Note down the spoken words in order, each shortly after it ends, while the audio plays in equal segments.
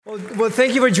Well,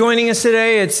 thank you for joining us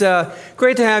today. It's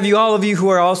great to have you, all of you who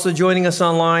are also joining us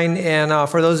online, and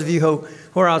for those of you who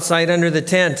are outside under the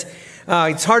tent.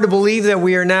 It's hard to believe that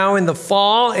we are now in the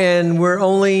fall, and we're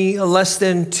only less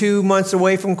than 2 months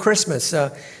away from Christmas.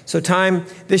 So time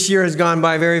this year has gone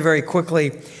by very, very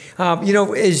quickly.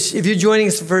 If you're joining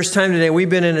us the first time today, we've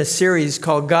been in a series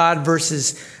called God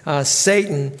versus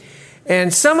Satan.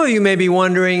 And some of you may be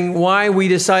wondering why we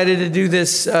decided to do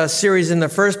this series in the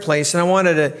first place, and I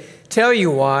wanted to tell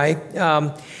you why.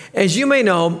 As you may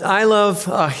know, I love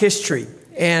history,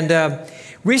 and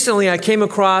recently I came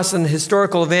across an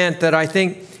historical event that I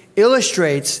think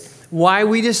illustrates why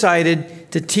we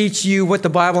decided to teach you what the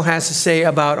Bible has to say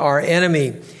about our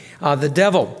enemy, the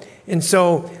devil. And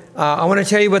so I want to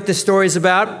tell you what this story is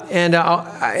about, and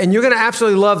you're going to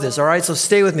absolutely love this, all right? So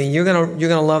stay with me. You're going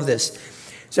to love this.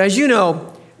 So as you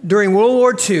know, during World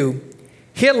War II,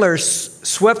 Hitler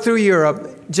swept through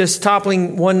Europe, just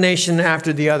toppling one nation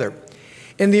after the other.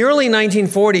 In the early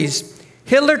 1940s,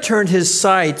 Hitler turned his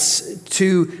sights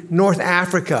to North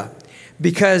Africa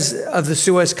because of the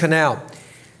Suez Canal.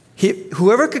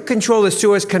 Whoever could control the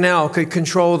Suez Canal could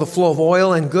control the flow of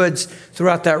oil and goods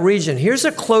throughout that region. Here's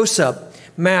a close-up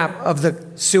map of the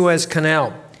Suez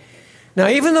Canal. Now,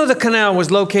 even though the canal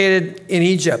was located in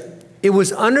Egypt, it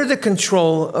was under the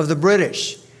control of the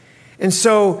British. And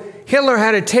so Hitler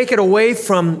had to take it away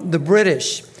from the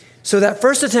British. So that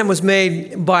first attempt was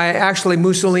made by actually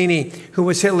Mussolini, who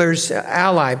was Hitler's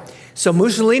ally. So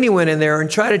Mussolini went in there and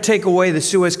tried to take away the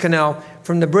Suez Canal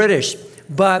from the British,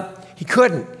 but he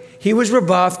couldn't. He was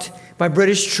rebuffed by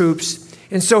British troops.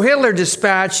 And so Hitler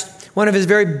dispatched one of his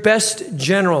very best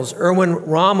generals, Erwin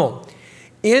Rommel,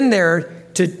 in there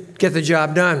to get the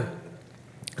job done.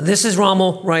 This is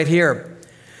Rommel right here.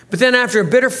 But then after a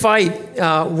bitter fight,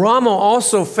 Rommel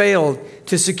also failed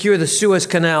to secure the Suez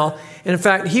Canal. And in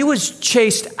fact, he was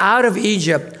chased out of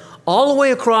Egypt all the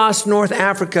way across North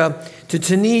Africa to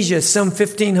Tunisia, some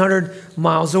 1,500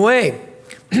 miles away.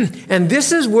 And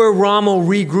this is where Rommel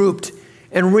regrouped,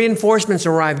 and reinforcements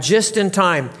arrived just in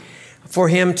time for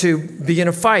him to begin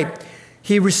a fight.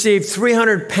 He received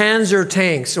 300 Panzer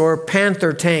tanks, or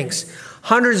Panther tanks,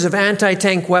 hundreds of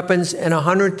anti-tank weapons, and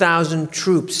 100,000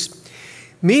 troops.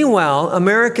 Meanwhile,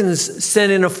 Americans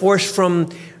sent in a force from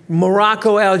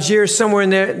Morocco, Algiers, somewhere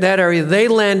in that area. They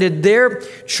landed their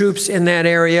troops in that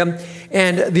area,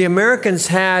 and the Americans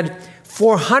had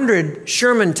 400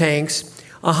 Sherman tanks,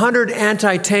 100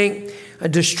 anti-tank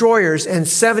destroyers, and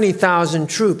 70,000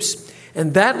 troops.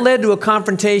 And that led to a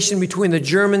confrontation between the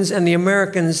Germans and the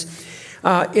Americans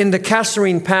in the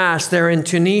Kasserine Pass there in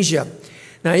Tunisia.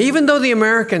 Now, even though the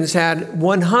Americans had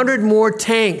 100 more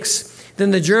tanks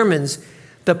than the Germans,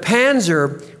 the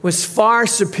Panzer was far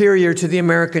superior to the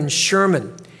American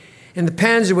Sherman. And the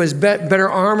Panzer was better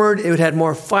armored, it had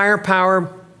more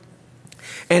firepower,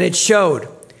 and it showed.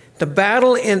 The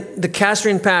battle in the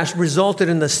Kasserine Pass resulted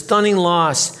in the stunning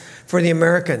loss for the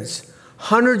Americans.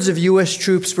 Hundreds of U.S.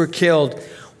 troops were killed.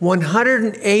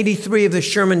 183 of the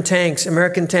Sherman tanks,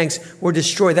 American tanks, were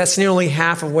destroyed. That's nearly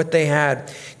half of what they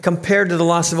had, compared to the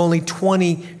loss of only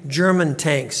 20 German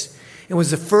tanks. It was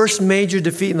the first major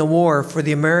defeat in the war for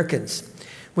the Americans.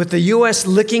 With the U.S.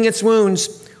 licking its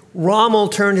wounds, Rommel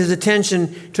turned his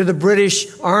attention to the British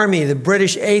Army, the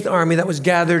British 8th Army that was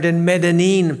gathered in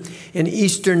Medellin in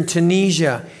eastern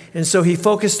Tunisia. And so he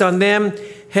focused on them,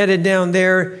 headed down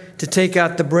there to take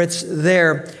out the Brits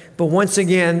there. But once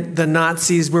again, the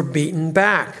Nazis were beaten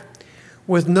back.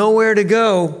 With nowhere to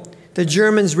go, the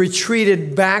Germans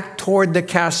retreated back toward the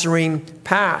Kasserine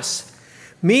Pass.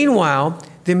 Meanwhile,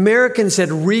 the Americans had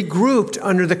regrouped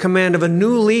under the command of a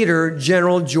new leader,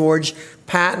 General George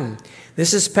Patton.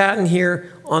 This is Patton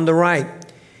here on the right.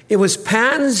 It was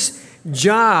Patton's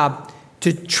job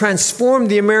to transform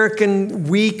the American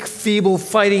weak, feeble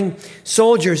fighting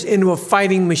soldiers into a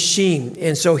fighting machine.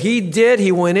 And so he did.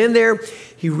 He went in there,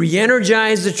 he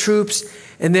re-energized the troops,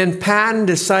 and then Patton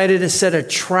decided to set a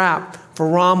trap for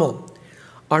Rommel.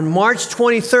 On March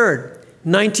 23rd,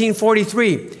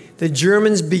 1943, the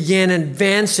Germans began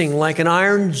advancing like an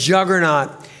iron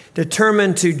juggernaut,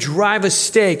 determined to drive a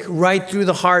stake right through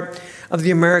the heart of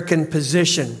the American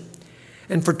position.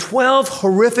 And for 12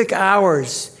 horrific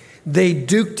hours, they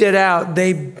duked it out.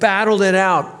 They battled it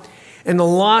out. And the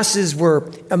losses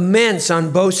were immense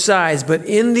on both sides. But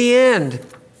in the end,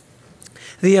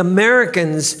 the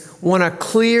Americans won a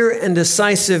clear and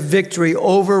decisive victory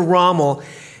over Rommel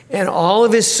and all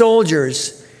of his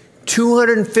soldiers.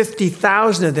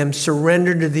 250,000 of them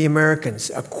surrendered to the Americans.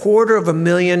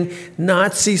 250,000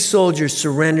 Nazi soldiers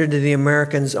surrendered to the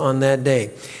Americans on that day.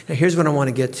 Now, here's what I want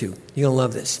to get to. You're going to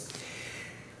love this.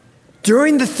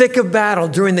 During the thick of battle,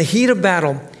 during the heat of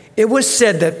battle, it was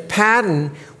said that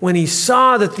Patton, when he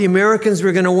saw that the Americans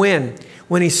were going to win,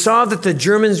 when he saw that the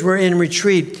Germans were in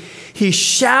retreat, he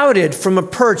shouted from a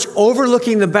perch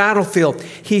overlooking the battlefield.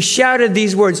 He shouted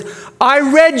these words, "I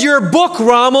read your book,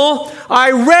 Rommel.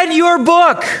 I read your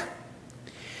book."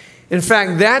 In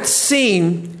fact, that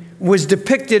scene was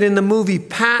depicted in the movie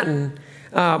Patton,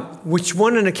 which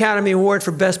won an Academy Award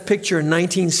for Best Picture in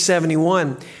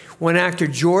 1971, when actor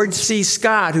George C.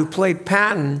 Scott, who played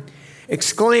Patton,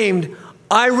 exclaimed,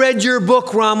 "I read your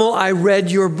book, Rommel. I read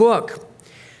your book."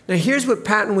 Now, here's what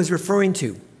Patton was referring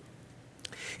to.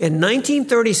 In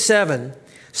 1937,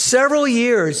 several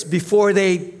years before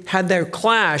they had their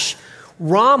clash,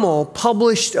 Rommel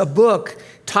published a book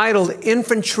titled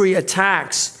Infantry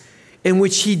Attacks, in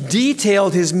which he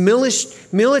detailed his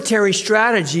military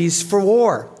strategies for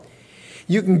war.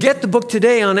 You can get the book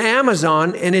today on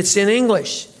Amazon, and it's in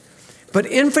English. But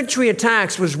Infantry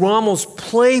Attacks was Rommel's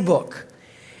playbook,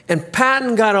 and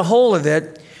Patton got a hold of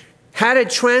it, had it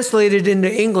translated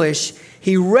into English.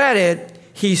 He read it,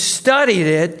 he studied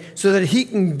it so that he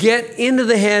can get into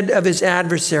the head of his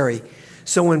adversary.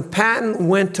 So when Patton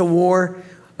went to war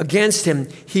against him,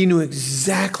 he knew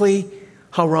exactly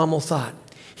how Rommel thought.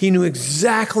 He knew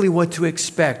exactly what to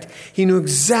expect. He knew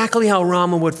exactly how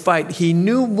Rommel would fight. He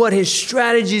knew what his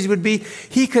strategies would be.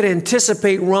 He could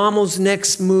anticipate Rommel's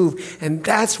next move. And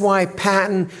that's why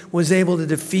Patton was able to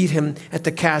defeat him at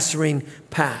the Kasserine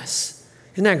Pass.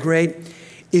 Isn't that great?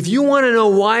 If you want to know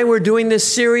why we're doing this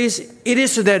series, it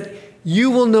is so that you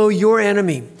will know your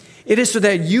enemy. It is so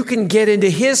that you can get into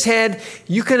his head,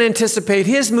 you can anticipate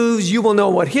his moves, you will know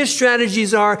what his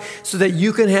strategies are so that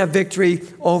you can have victory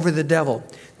over the devil.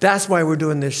 That's why we're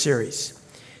doing this series.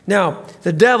 Now,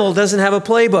 the devil doesn't have a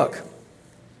playbook.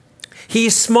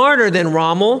 He's smarter than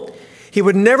Rommel. He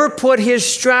would never put his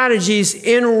strategies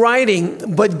in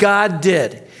writing, but God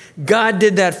did. God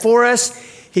did that for us.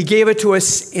 He gave it to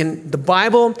us in the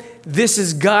Bible. This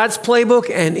is God's playbook,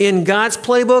 and in God's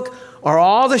playbook are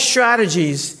all the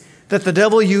strategies that the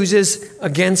devil uses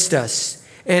against us.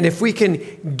 And if we can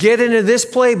get into this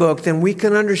playbook, then we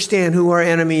can understand who our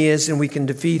enemy is and we can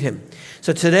defeat him.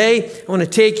 So today, I want to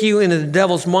take you into the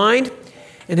devil's mind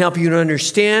and help you to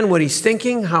understand what he's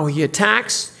thinking, how he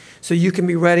attacks, so you can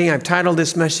be ready. I've titled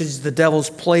this message, The Devil's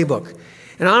Playbook.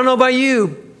 And I don't know about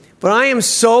you, but I am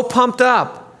so pumped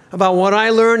up about what I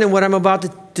learned and what I'm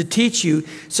about to teach you.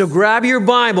 So grab your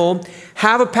Bible,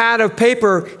 have a pad of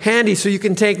paper handy so you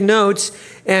can take notes,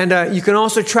 and you can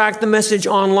also track the message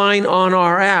online on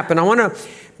our app. And I want to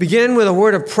begin with a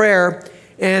word of prayer.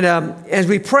 And as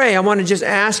we pray, I want to just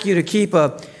ask you to keep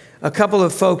a couple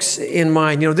of folks in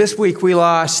mind. You know, this week we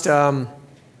lost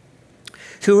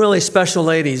two really special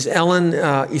ladies, Ellen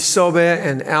Isobe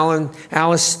and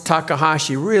Alice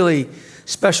Takahashi, really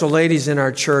special ladies in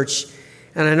our church.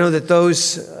 And I know that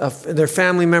those, their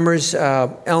family members,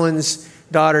 Ellen's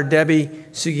daughter, Debbie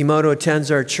Sugimoto,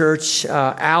 attends our church.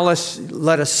 Alice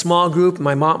led a small group.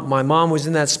 My mom was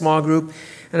in that small group.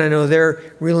 And I know they're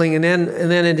reeling. And then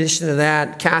in addition to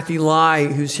that, Kathy Lai,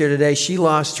 who's here today, she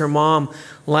lost her mom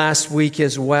last week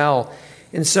as well.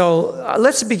 And so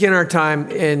let's begin our time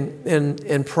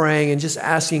in praying and just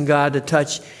asking God to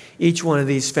touch each one of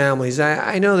these families.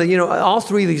 I know that, you know, all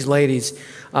three of these ladies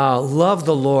love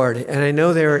the Lord, and I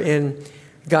know they're in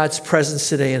God's presence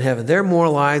today in heaven. They're more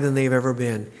alive than they've ever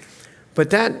been.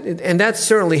 But that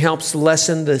certainly helps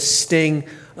lessen the sting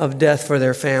of death for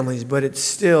their families, but it's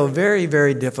still very,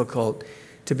 very difficult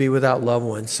to be without loved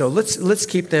ones. So let's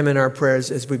keep them in our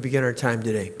prayers as we begin our time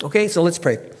today. Okay, so let's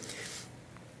pray.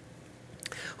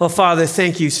 Well, Father,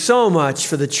 thank you so much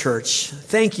for the church.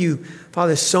 Thank you,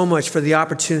 Father, so much for the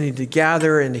opportunity to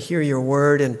gather and to hear your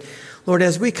word. And Lord,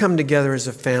 as we come together as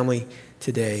a family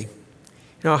today,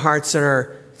 our hearts and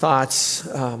our thoughts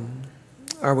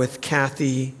are with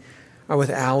Kathy, are with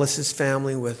Alice's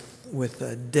family,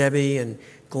 with Debbie and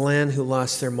Glenn, who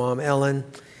lost their mom, Ellen.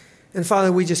 And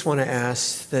Father, we just want to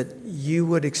ask that you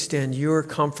would extend your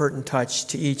comfort and touch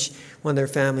to each one of their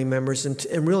family members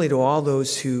and really to all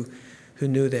those who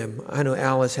knew them. I know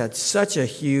Alice had such a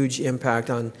huge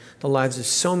impact on the lives of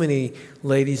so many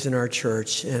ladies in our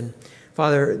church. And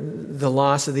Father, the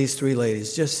loss of these three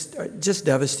ladies, just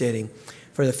devastating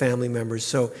for the family members.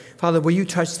 So Father, will you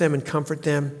touch them and comfort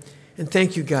them? And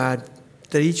thank you, God,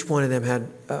 that each one of them had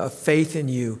a faith in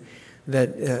you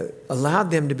that allowed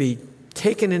them to be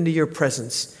taken into your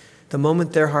presence the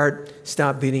moment their heart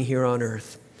stopped beating here on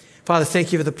earth. Father,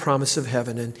 thank you for the promise of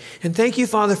heaven. And thank you,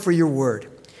 Father, for your word.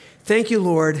 Thank you,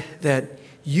 Lord, that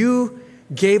you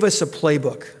gave us a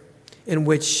playbook in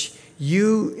which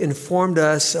you informed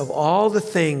us of all the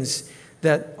things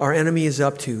that our enemy is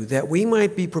up to, that we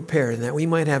might be prepared and that we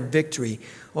might have victory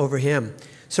over him.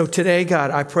 So today,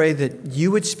 God, I pray that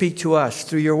you would speak to us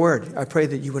through your word. I pray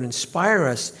that you would inspire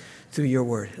us through your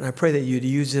word. And I pray that you'd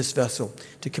use this vessel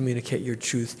to communicate your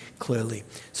truth clearly.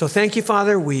 So thank you,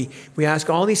 Father. We ask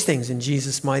all these things in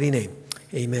Jesus' mighty name.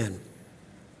 Amen.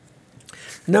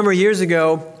 A number of years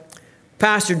ago,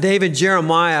 Pastor David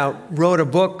Jeremiah wrote a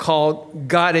book called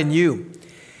God in You.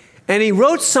 And he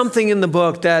wrote something in the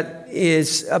book that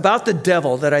is about the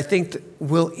devil that I think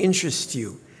will interest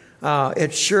you.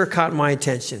 It sure caught my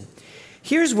attention.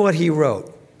 Here's what he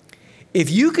wrote. If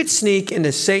you could sneak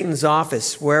into Satan's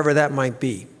office, wherever that might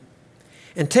be,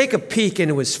 and take a peek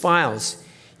into his files,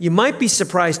 you might be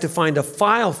surprised to find a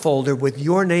file folder with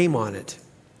your name on it.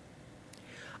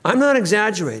 I'm not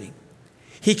exaggerating.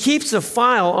 He keeps a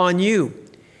file on you,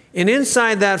 and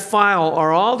inside that file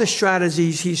are all the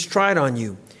strategies he's tried on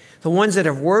you, the ones that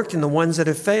have worked and the ones that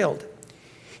have failed.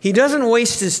 He doesn't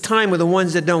waste his time with the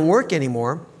ones that don't work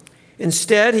anymore.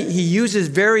 Instead, he uses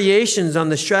variations on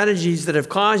the strategies that have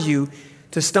caused you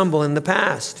to stumble in the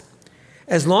past.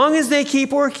 As long as they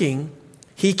keep working,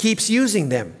 he keeps using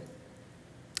them.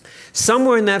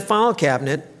 Somewhere in that file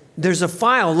cabinet, there's a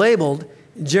file labeled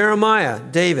Jeremiah,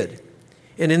 David.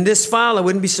 And in this file, I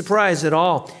wouldn't be surprised at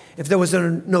all if there was a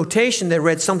notation that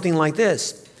read something like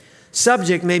this.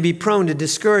 Subject may be prone to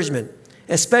discouragement,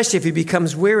 especially if he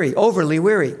becomes weary, overly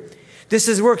weary. This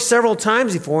has worked several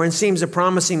times before and seems a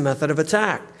promising method of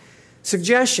attack.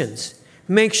 Suggestions.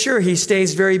 Make sure he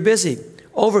stays very busy,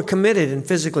 overcommitted, and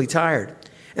physically tired.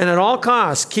 And at all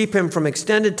costs, keep him from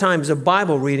extended times of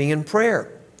Bible reading and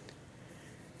prayer.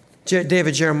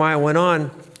 David Jeremiah went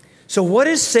on, so what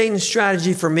is Satan's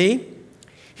strategy for me?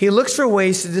 He looks for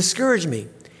ways to discourage me,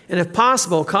 and if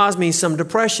possible, cause me some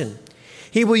depression.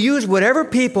 He will use whatever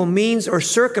people, means, or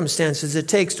circumstances it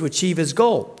takes to achieve his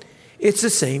goal. It's the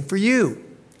same for you.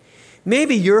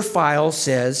 Maybe your file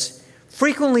says,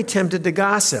 frequently tempted to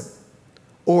gossip,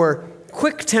 or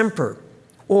quick temper,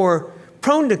 or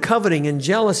prone to coveting and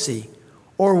jealousy,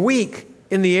 or weak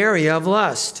in the area of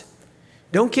lust.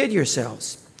 Don't kid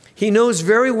yourselves. He knows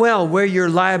very well where your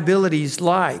liabilities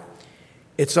lie.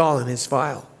 It's all in his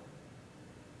file.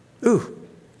 Ooh.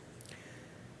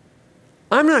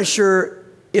 I'm not sure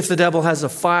if the devil has a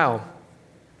file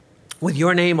with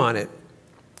your name on it,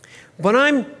 but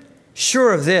I'm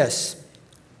sure of this,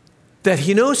 that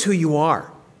he knows who you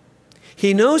are.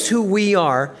 He knows who we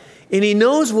are, and he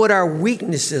knows what our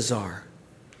weaknesses are.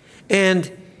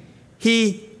 And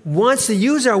he wants to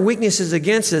use our weaknesses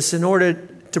against us in order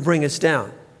to bring us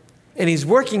down. And he's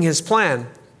working his plan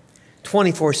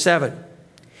 24/7.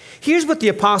 Here's what the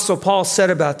Apostle Paul said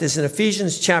about this in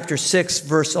Ephesians chapter 6,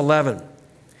 verse 11.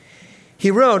 He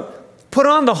wrote, put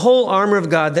on the whole armor of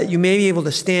God that you may be able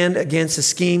to stand against the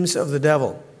schemes of the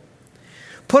devil.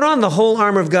 Put on the whole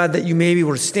armor of God that you may be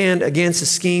able to stand against the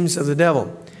schemes of the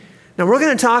devil. Now, we're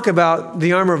going to talk about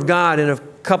the armor of God in a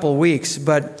couple of weeks,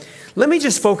 but let me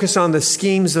just focus on the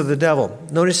schemes of the devil.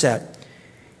 Notice that.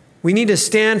 We need to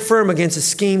stand firm against the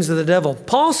schemes of the devil.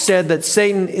 Paul said that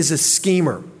Satan is a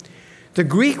schemer. The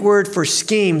Greek word for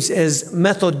schemes is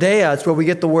methodeia. It's where we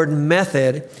get the word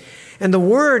method. And the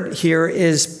word here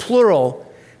is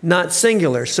plural, not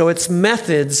singular. So it's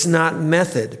methods, not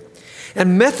method.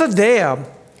 And methodeia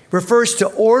refers to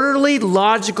orderly,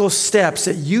 logical steps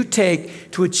that you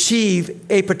take to achieve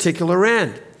a particular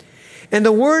end. And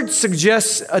the word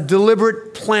suggests a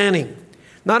deliberate planning.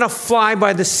 Not a fly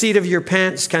by the seat of your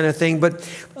pants kind of thing, but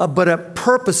a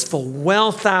purposeful,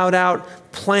 well thought out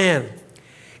plan.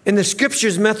 In the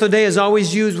scriptures, methodeia is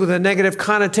always used with a negative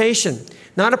connotation.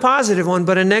 Not a positive one,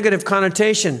 but a negative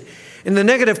connotation. And the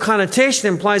negative connotation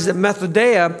implies that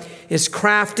methodeia is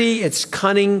crafty, it's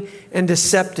cunning, and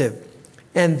deceptive.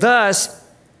 And thus,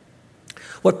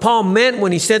 what Paul meant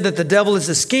when he said that the devil is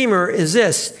a schemer is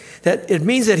this, that it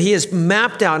means that he has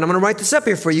mapped out, and I'm going to write this up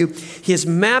here for you, he has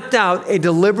mapped out a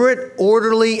deliberate,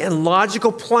 orderly, and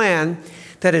logical plan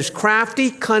that is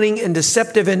crafty, cunning, and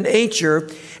deceptive in nature,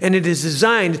 and it is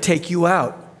designed to take you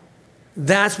out.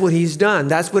 That's what he's done.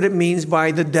 That's what it means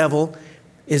by the devil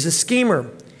is a schemer.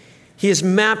 He has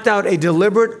mapped out a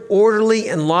deliberate, orderly,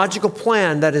 and logical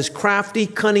plan that is crafty,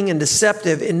 cunning, and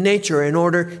deceptive in nature in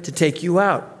order to take you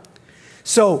out.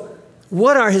 So,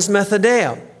 what are his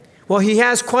methodeia? Well, he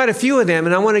has quite a few of them,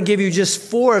 and I want to give you just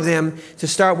 4 of them to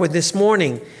start with this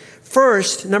morning.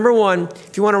 First, number 1,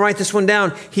 if you want to write this one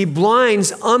down, he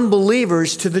blinds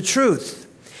unbelievers to the truth.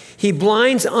 He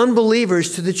blinds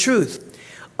unbelievers to the truth.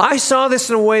 I saw this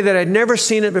in a way that I'd never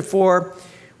seen it before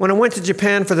when I went to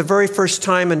Japan for the very first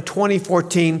time in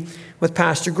 2014 with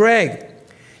Pastor Greg.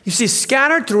 You see,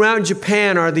 scattered throughout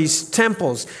Japan are these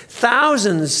temples,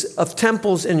 thousands of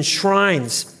temples and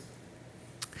shrines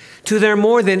to their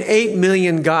more than 8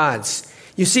 million gods.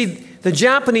 You see, the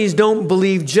Japanese don't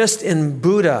believe just in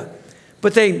Buddha,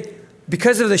 but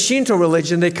because of the Shinto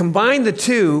religion, they combine the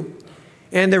two,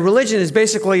 and their religion is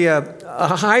basically a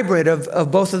hybrid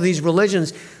of both of these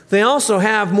religions. They also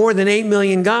have more than 8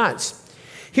 million gods.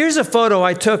 Here's a photo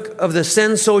I took of the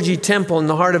Sensoji Temple in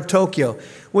the heart of Tokyo,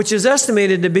 which is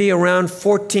estimated to be around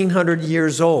 1,400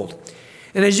 years old.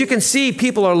 And as you can see,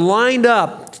 people are lined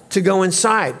up to go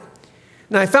inside.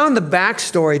 Now, I found the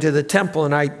backstory to the temple,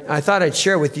 and I thought I'd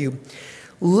share with you.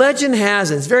 Legend has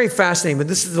it, it's very fascinating, but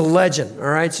this is the legend, all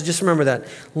right? So just remember that.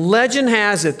 Legend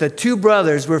has it that two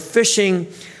brothers were fishing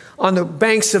on the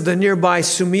banks of the nearby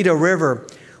Sumida River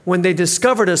when they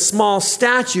discovered a small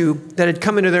statue that had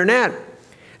come into their net.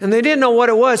 And they didn't know what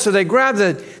it was, so they grabbed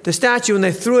the statue and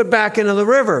they threw it back into the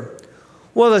river.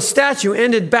 Well, the statue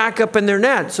ended back up in their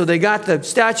net. So they got the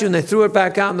statue and they threw it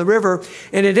back out in the river,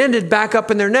 and it ended back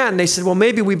up in their net. And they said, well,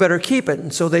 maybe we better keep it.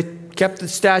 And so they kept the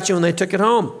statue and they took it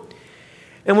home.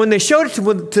 And when they showed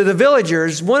it to the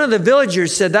villagers, one of the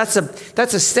villagers said, that's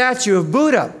a statue of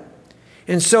Buddha.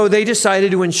 And so they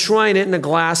decided to enshrine it in a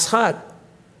glass hut.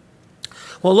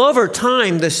 Well, over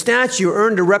time, the statue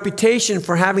earned a reputation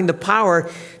for having the power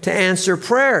to answer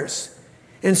prayers.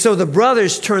 And so the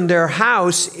brothers turned their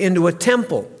house into a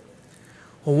temple.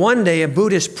 Well, one day, a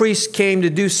Buddhist priest came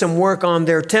to do some work on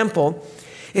their temple,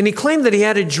 and he claimed that he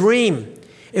had a dream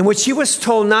in which he was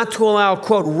told not to allow,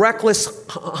 quote, reckless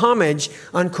homage,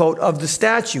 unquote, of the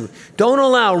statue. Don't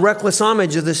allow reckless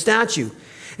homage of the statue.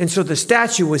 And so the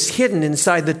statue was hidden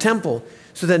inside the temple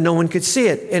so that no one could see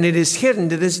it. And it is hidden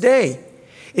to this day.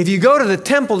 If you go to the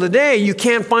temple today, you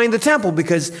can't find the temple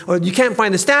or you can't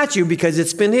find the statue because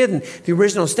it's been hidden. The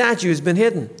original statue has been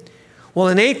hidden. Well,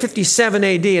 in 857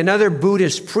 AD, another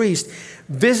Buddhist priest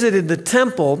visited the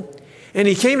temple, and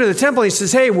he came to the temple and he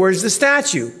says, hey, where's the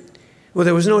statue? Well,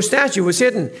 there was no statue, it was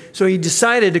hidden. So he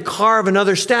decided to carve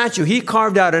another statue. He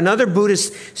carved out another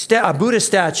Buddhist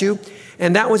statue,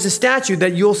 and that was the statue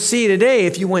that you'll see today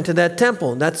if you went to that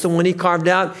temple. That's the one he carved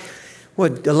out,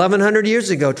 1,100 years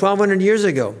ago, 1,200 years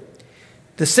ago.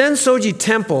 The Sensoji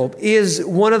Temple is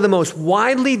one of the most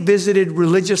widely visited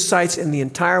religious sites in the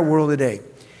entire world today.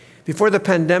 Before the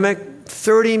pandemic,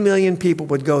 30 million people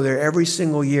would go there every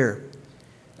single year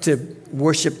to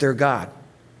worship their God.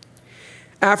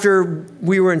 After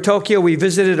we were in Tokyo, we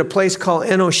visited a place called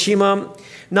Enoshima,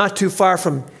 not too far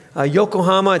from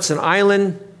Yokohama. It's an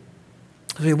island.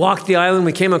 As we walked the island,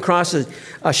 we came across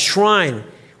a shrine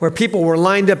where people were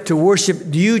lined up to worship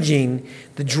Ryujin,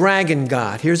 the dragon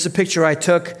god. Here's a picture I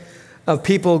took of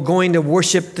people going to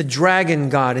worship the dragon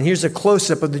god. And here's a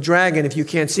close-up of the dragon. If you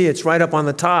can't see it, it's right up on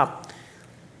the top.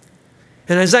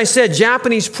 And as I said,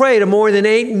 Japanese pray to more than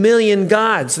 8 million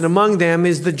gods, and among them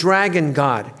is the dragon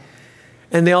god.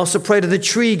 And they also pray to the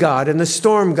tree god, and the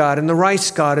storm god, and the rice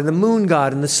god, and the moon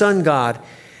god, and the sun god,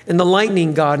 and the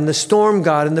lightning god, and the storm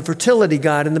god, and the fertility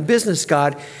god, and the business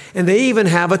god, and they even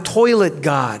have a toilet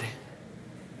god.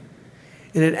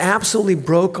 And it absolutely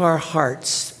broke our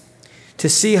hearts to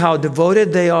see how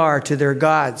devoted they are to their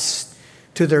gods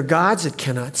that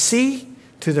cannot see,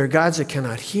 to their gods that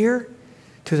cannot hear,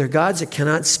 to their gods that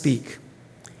cannot speak.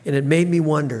 And it made me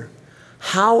wonder,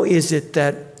 how is it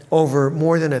that over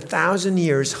more than 1,000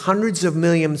 years, hundreds of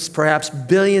millions, perhaps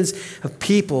billions of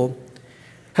people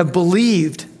have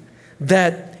believed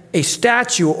that a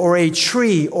statue or a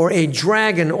tree or a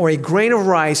dragon or a grain of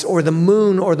rice or the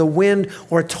moon or the wind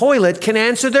or a toilet can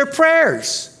answer their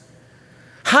prayers?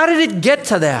 How did it get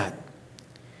to that?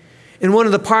 In one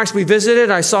of the parks we visited,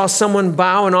 I saw someone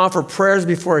bow and offer prayers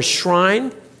before a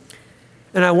shrine.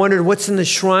 And I wondered what's in the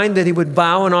shrine that he would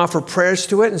bow and offer prayers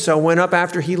to it. And so I went up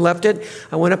after he left it.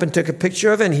 I went up and took a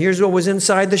picture of it. And here's what was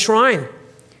inside the shrine.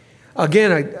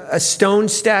 Again, a stone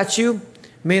statue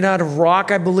made out of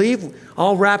rock, I believe,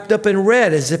 all wrapped up in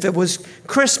red as if it was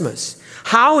Christmas.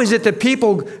 How is it that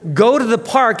people go to the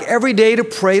park every day to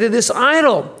pray to this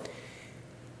idol?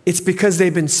 It's because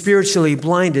they've been spiritually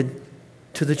blinded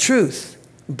to the truth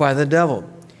by the devil.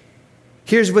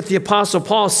 Here's what the Apostle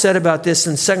Paul said about this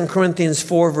in 2 Corinthians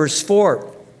 4, verse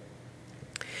 4.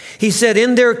 He said,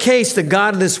 in their case, the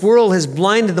God of this world has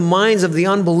blinded the minds of the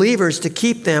unbelievers to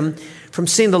keep them from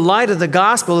seeing the light of the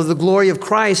gospel of the glory of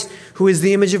Christ, who is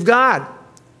the image of God.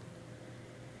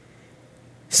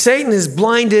 Satan has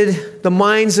blinded the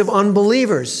minds of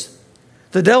unbelievers.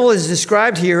 The devil is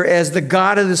described here as the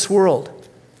god of this world.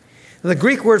 The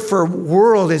Greek word for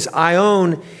world is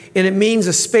aion, and it means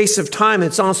a space of time.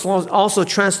 It's also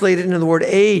translated into the word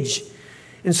age.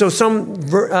 And so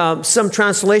some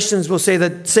translations will say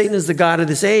that Satan is the god of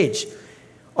this age.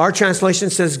 Our translation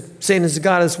says Satan is the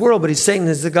god of this world, but Satan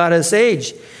is the god of this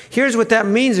age. Here's what that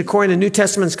means according to New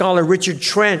Testament scholar Richard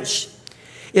Trench.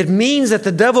 It means that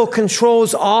the devil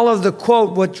controls all of the,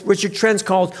 quote, what Richard Trench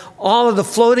called all of the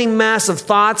floating mass of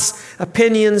thoughts,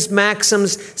 opinions,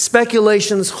 maxims,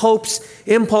 speculations, hopes,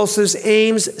 impulses,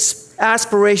 aims,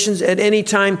 aspirations at any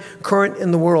time current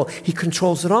in the world. He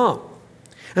controls it all.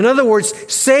 In other words,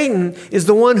 Satan is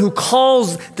the one who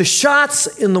calls the shots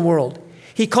in the world.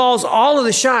 He calls all of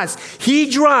the shots. He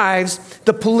drives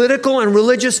the political and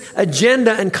religious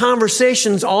agenda and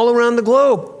conversations all around the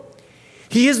globe.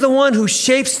 He is the one who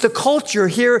shapes the culture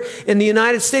here in the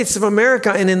United States of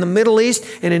America and in the Middle East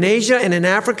and in Asia and in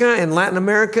Africa and Latin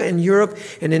America and Europe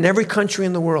and in every country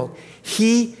in the world.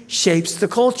 He shapes the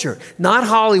culture. Not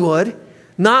Hollywood,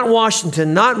 not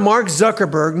Washington, not Mark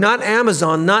Zuckerberg, not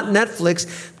Amazon, not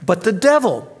Netflix, but the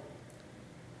devil.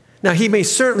 Now, he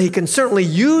can certainly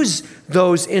use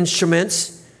those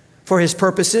instruments for his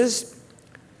purposes,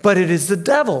 but it is the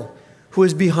devil who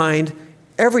is behind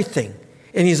everything.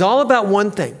 And he's all about one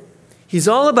thing. He's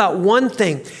all about one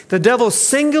thing. The devil's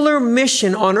singular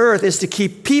mission on earth is to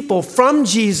keep people from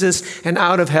Jesus and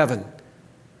out of heaven.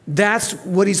 That's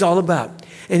what he's all about.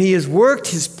 And he has worked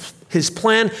his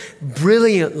plan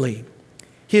brilliantly.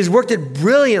 He has worked it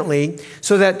brilliantly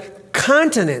so that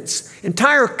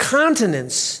entire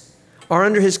continents are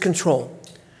under his control.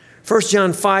 1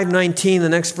 John 5:19, the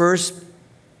next verse,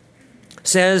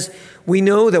 says, "We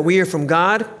know that we are from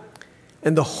God,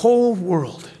 and the whole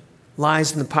world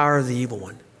lies in the power of the evil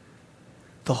one."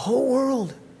 The whole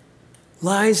world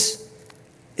lies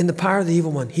in the power of the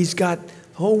evil one. He's got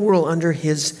the whole world under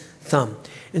his thumb.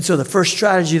 And so the first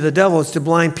strategy of the devil is to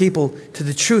blind people to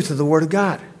the truth of the Word of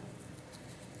God.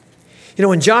 You know,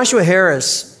 when Joshua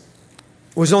Harris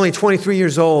was only 23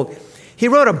 years old, he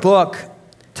wrote a book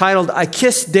titled "I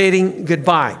Kissed Dating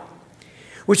Goodbye,"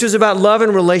 which was about love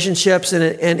and relationships.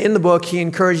 And in the book, he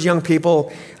encouraged young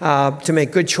people to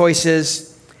make good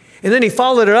choices. And then he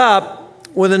followed it up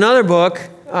with another book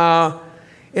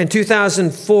in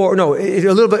 2004. No,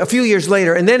 a few years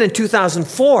later. And then in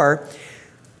 2004,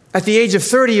 at the age of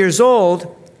 30 years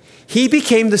old, he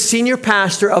became the senior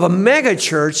pastor of a mega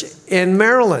church in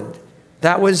Maryland.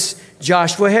 That was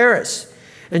Joshua Harris.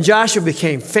 And Joshua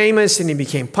became famous and he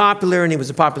became popular, and he was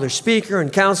a popular speaker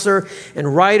and counselor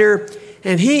and writer.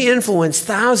 And he influenced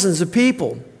thousands of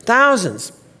people,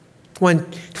 thousands. When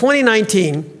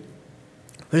 2019,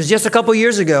 it was just a couple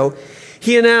years ago,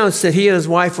 he announced that he and his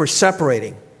wife were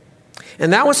separating.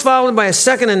 And that was followed by a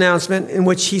second announcement in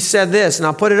which he said this, and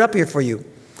I'll put it up here for you.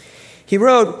 He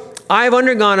wrote, "I have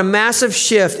undergone a massive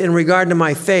shift in regard to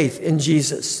my faith in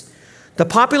Jesus. The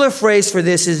popular phrase for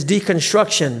this is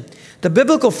deconstruction. The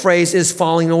biblical phrase is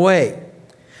falling away.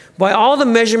 By all the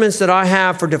measurements that I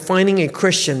have for defining a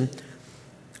Christian,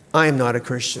 I am not a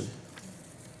Christian."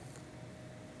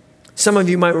 Some of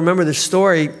you might remember the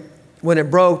story when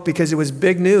it broke because it was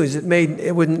big news. It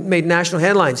made national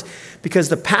headlines because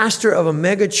the pastor of a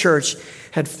mega church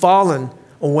had fallen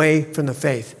away from the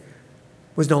faith,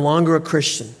 was no longer a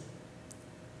Christian.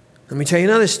 Let me tell you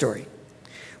another story.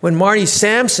 When Marty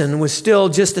Sampson was still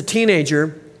just a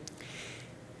teenager,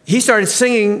 he started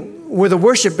singing with a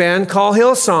worship band called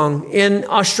Hillsong in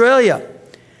Australia.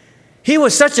 He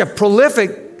was such a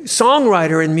prolific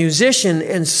songwriter and musician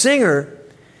and singer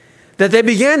that they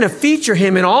began to feature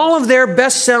him in all of their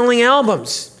best-selling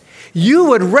albums. You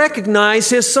would recognize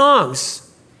his songs.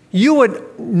 You would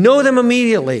know them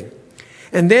immediately.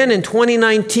 And then in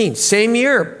 2019, same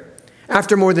year,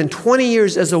 after more than 20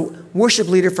 years as a worship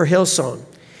leader for Hillsong,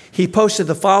 he posted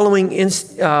the following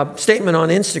statement on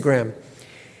Instagram.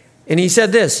 And he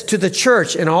said this, "To the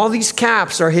church," and all these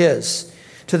caps are his,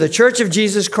 "To the Church of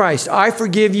Jesus Christ, I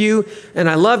forgive you and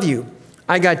I love you.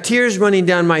 I got tears running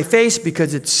down my face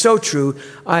because it's so true.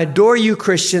 I adore you,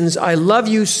 Christians. I love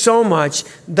you so much.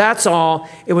 That's all.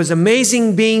 It was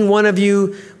amazing being one of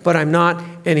you, but I'm not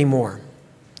anymore."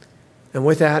 And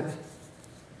with that,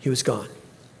 he was gone.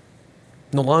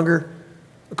 No longer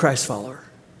a Christ follower.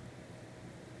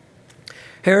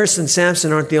 Harris and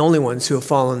Sampson aren't the only ones who have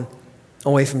fallen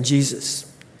away from Jesus.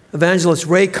 Evangelist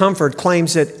Ray Comfort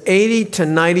claims that 80 to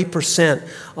 90%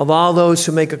 of all those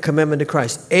who make a commitment to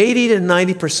Christ, 80 to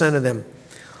 90% of them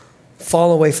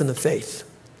fall away from the faith.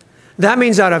 That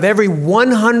means out of every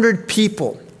 100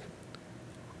 people,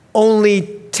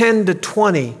 only 10 to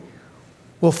 20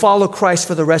 will follow Christ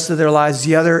for the rest of their lives.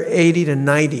 The other 80 to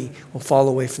 90 will fall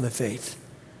away from the faith.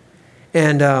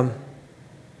 And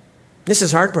this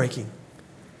is heartbreaking.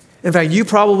 In fact, you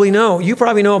probably know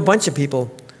a bunch of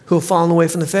people who have fallen away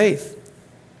from the faith.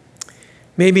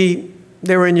 Maybe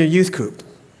they were in your youth group.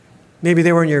 Maybe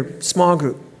they were in your small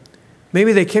group.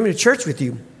 Maybe they came to church with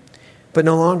you, but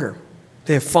no longer.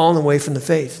 They have fallen away from the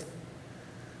faith.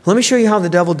 Let me show you how the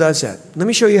devil does that. Let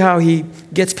me show you how he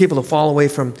gets people to fall away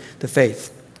from the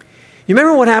faith. You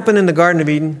remember what happened in the Garden of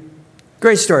Eden?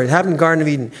 Great story. It happened in the Garden of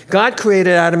Eden. God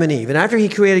created Adam and Eve. And after he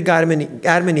created Adam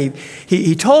and Eve,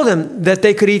 he told them that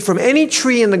they could eat from any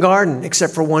tree in the garden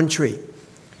except for one tree.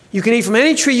 You can eat from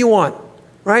any tree you want,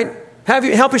 right?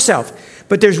 Help yourself.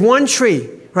 But there's one tree,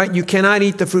 right? You cannot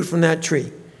eat the fruit from that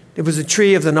tree. It was a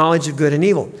tree of the knowledge of good and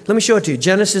evil. Let me show it to you.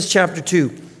 Genesis chapter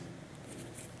 2,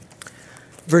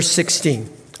 verse 16.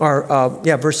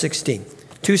 Verse 16.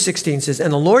 2:16 says,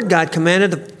 "And the Lord God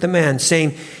commanded the man,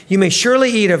 saying, You may surely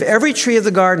eat of every tree of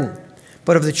the garden,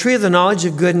 but of the tree of the knowledge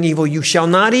of good and evil you shall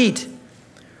not eat.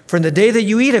 For in the day that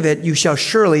you eat of it, you shall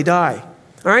surely die."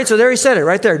 All right, so there he said it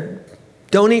right there.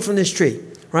 Don't eat from this tree,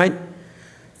 right?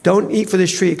 Don't eat from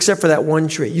this tree except for that one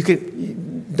tree.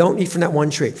 Don't eat from that one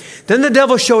tree. Then the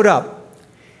devil showed up.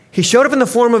 He showed up in the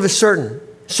form of a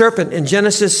serpent in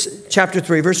Genesis chapter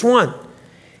 3, verse 1.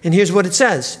 And here's what it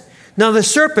says. "Now the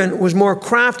serpent was more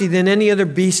crafty than any other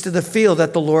beast of the field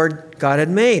that the Lord God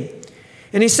had made.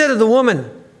 And he said to the woman,"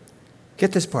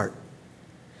 get this part,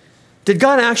 "Did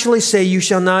God actually say you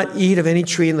shall not eat of any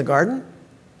tree in the garden?"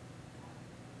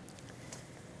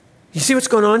 You see what's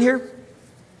going on here?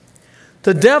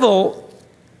 The devil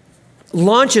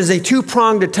launches a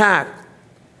two-pronged attack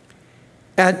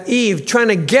at Eve, trying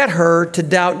to get her to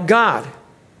doubt God.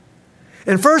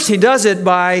 And first he does it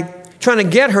by trying to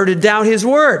get her to doubt his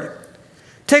word.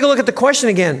 Take a look at the question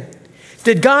again.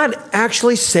 Did God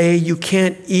actually say you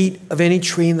can't eat of any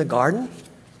tree in the garden?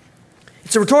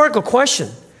 It's a rhetorical question.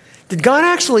 Did God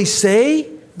actually say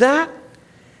that?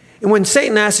 And when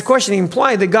Satan asked the question, he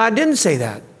implied that God didn't say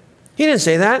that. He didn't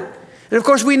say that. And of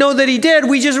course, we know that he did.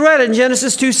 We just read it in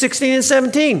Genesis 2:16 and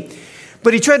 17.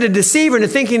 But he tried to deceive her into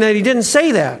thinking that he didn't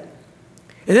say that.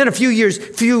 And then a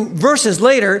few verses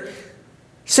later,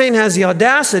 Satan has the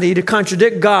audacity to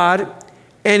contradict God.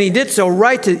 And he did so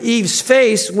right to Eve's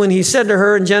face when he said to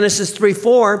her in Genesis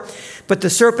 3:4, "But the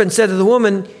serpent said to the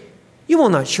woman, you will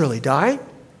not surely die."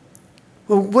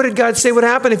 Well, what did God say would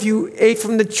happen if you ate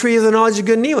from the tree of the knowledge of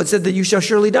good and evil? It said that you shall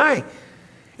surely die.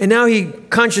 And now he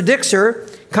contradicts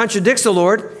the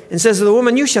Lord, and says to the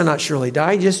woman, "You shall not surely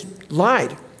die." He just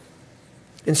lied.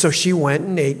 And so she went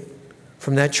and ate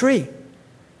from that tree.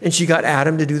 And she got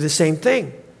Adam to do the same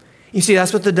thing. You see,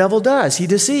 that's what the devil does. He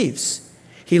deceives.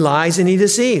 He lies and he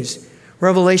deceives.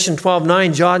 Revelation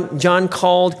 12:9, John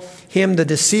called him the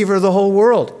deceiver of the whole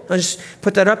world. I'll just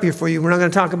put that up here for you. We're not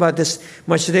going to talk about this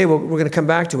much today. We're going to come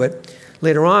back to it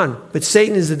later on. But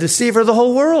Satan is the deceiver of the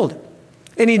whole world.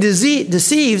 And he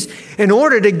deceives in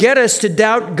order to get us to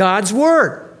doubt God's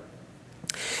word.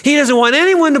 He doesn't want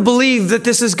anyone to believe that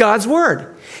this is God's word.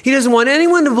 He doesn't want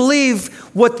anyone to believe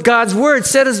what God's word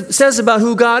says about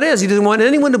who God is. He doesn't want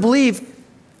anyone to believe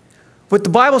what the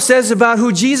Bible says about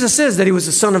who Jesus is, that he was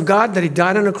the Son of God, that he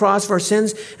died on the cross for our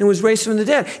sins and was raised from the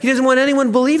dead. He doesn't want anyone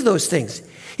to believe those things.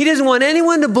 He doesn't want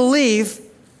anyone to believe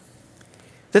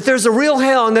that there's a real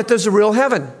hell and that there's a real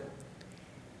heaven.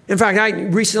 In fact, I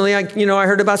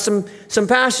heard about some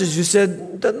pastors who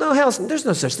said, "No hell, there's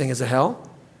no such thing as a hell."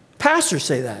 Pastors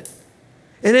say that.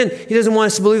 And then he doesn't want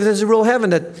us to believe that there's a real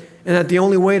heaven, and that the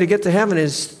only way to get to heaven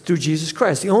is through Jesus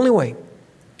Christ. The only way.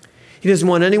 He doesn't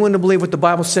want anyone to believe what the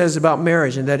Bible says about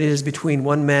marriage, and that it is between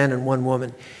one man and one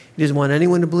woman. He doesn't want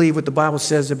anyone to believe what the Bible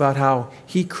says about how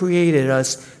he created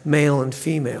us male and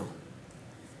female.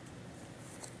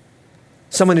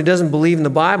 Someone who doesn't believe in the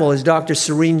Bible is Dr.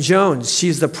 Serene Jones.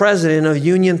 She's the president of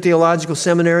Union Theological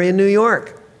Seminary in New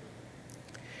York.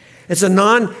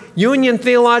 Union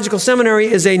Theological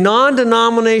Seminary is a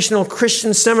non-denominational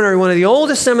Christian seminary, one of the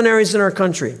oldest seminaries in our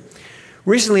country.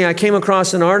 Recently, I came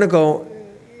across an article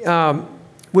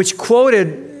which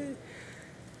quoted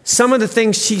some of the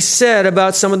things she said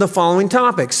about some of the following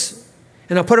topics.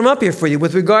 And I'll put them up here for you.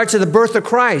 With regard to the birth of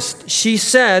Christ, she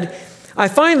said, "I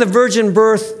find the virgin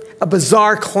birth a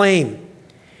bizarre claim.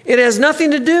 It has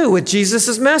nothing to do with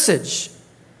Jesus' message."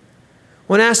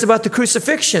 When asked about the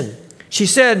crucifixion, she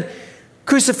said,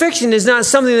 "Crucifixion is not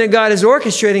something that God is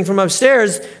orchestrating from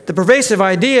upstairs. The pervasive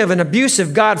idea of an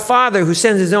abusive God Father who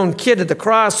sends his own kid to the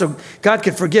cross so God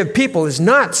could forgive people is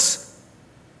nuts."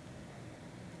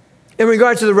 In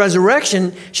regard to the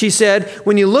resurrection, she said,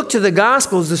 "When you look to the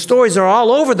Gospels, the stories are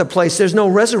all over the place. There's no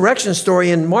resurrection story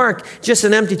in Mark, just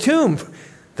an empty tomb."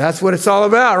 That's what it's all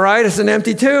about, right? It's an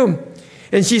empty tomb.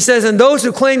 And she says, "And those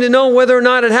who claim to know whether or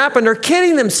not it happened are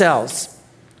kidding themselves."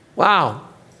 Wow.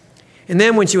 And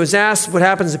then when she was asked what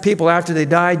happens to people after they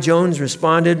die, Jones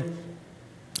responded,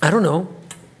 I don't know.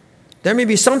 There may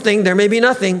be something, there may be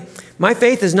nothing. My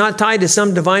faith is not tied to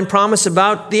some divine promise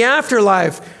about the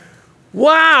afterlife.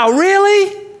 Wow,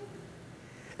 really?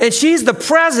 And she's the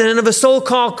president of a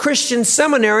so-called Christian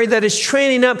seminary that is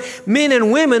training up men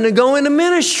and women to go into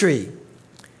ministry.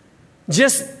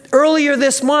 Just earlier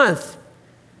this month,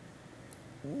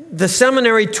 the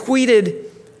seminary tweeted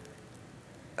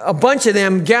a bunch of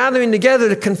them gathering together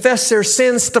to confess their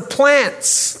sins to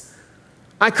plants.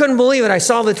 I couldn't believe it. I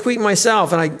saw the tweet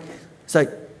myself, and it's like,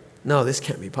 no, this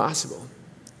can't be possible.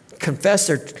 Confess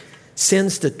their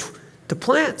sins to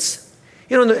plants.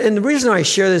 You know, and the reason I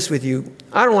share this with you,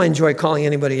 I don't want to enjoy calling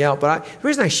anybody out, but the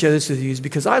reason I share this with you is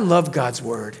because I love God's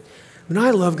Word. And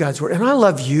I love God's Word, and I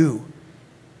love you.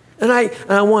 And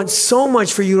I want so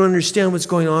much for you to understand what's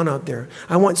going on out there.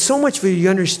 I want so much for you to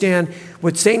understand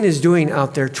what Satan is doing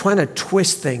out there, trying to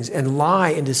twist things and lie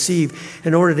and deceive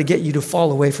in order to get you to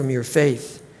fall away from your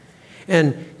faith.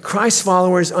 And Christ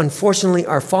followers, unfortunately,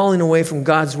 are falling away from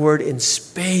God's Word in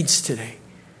spades today.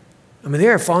 I mean, they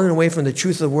are falling away from the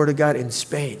truth of the Word of God in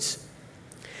spades.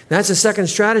 That's the second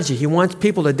strategy. He wants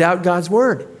people to doubt God's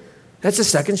Word. That's the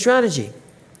second strategy.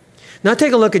 Now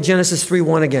take a look at Genesis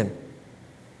 3:1 again.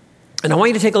 And I want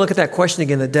you to take a look at that question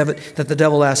again that the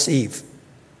devil asked Eve.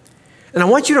 And I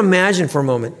want you to imagine for a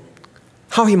moment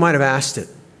how he might have asked it.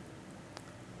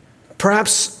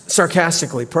 Perhaps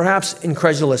sarcastically, perhaps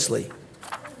incredulously.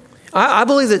 I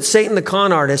believe that Satan, the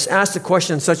con artist, asked the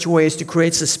question in such a way as to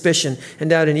create suspicion and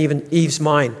doubt in even Eve's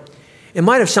mind. It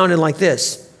might have sounded like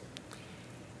this.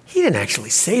 He didn't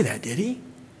actually say that, did he?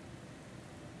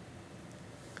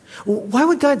 Why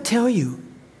would God tell you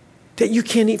that you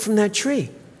can't eat from that tree?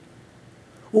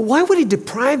 Well, why would he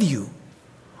deprive you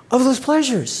of those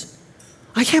pleasures?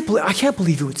 I can't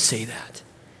believe he would say that.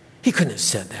 He couldn't have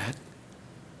said that.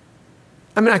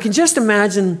 I mean, I can just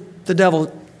imagine the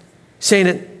devil saying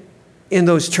it in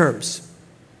those terms.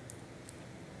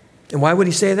 And why would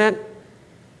he say that?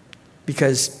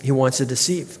 Because he wants to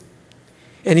deceive.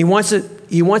 And he wants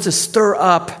to stir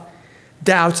up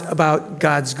doubts about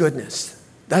God's goodness.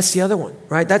 That's the other one,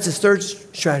 right? That's his third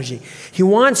strategy. He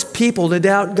wants people to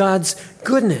doubt God's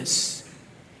goodness.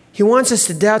 He wants us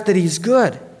to doubt that he's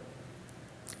good.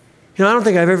 You know, I don't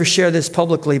think I've ever shared this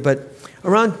publicly, but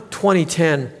around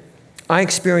 2010, I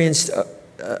experienced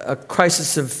a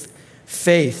crisis of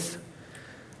faith.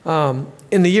 In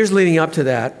the years leading up to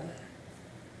that,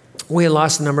 we had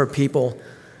lost a number of people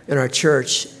in our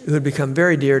church who had become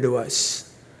very dear to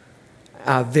us.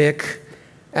 Vic,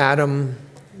 Adam,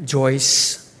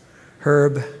 Joyce,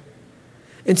 Herb.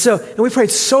 And we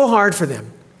prayed so hard for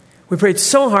them. We prayed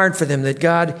so hard for them that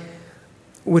God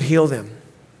would heal them.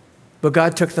 But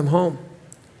God took them home.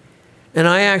 And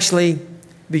I actually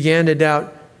began to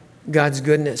doubt God's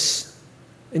goodness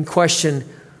and question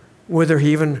whether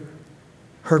he even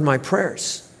heard my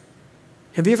prayers.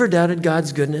 Have you ever doubted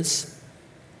God's goodness?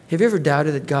 Have you ever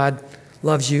doubted that God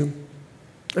loves you?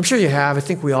 I'm sure you have. I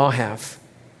think we all have.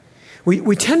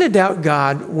 We tend to doubt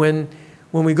God when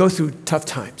we go through tough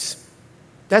times.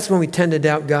 That's when we tend to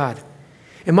doubt God.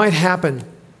 It might happen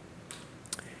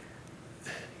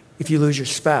if you lose your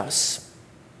spouse,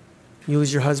 you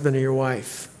lose your husband or your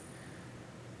wife.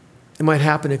 It might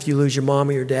happen if you lose your mom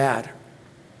or your dad.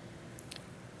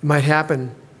 It might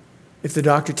happen if the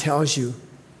doctor tells you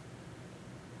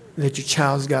that your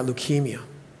child's got leukemia.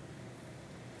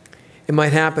 It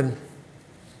might happen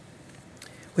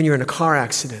when you're in a car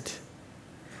accident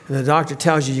and the doctor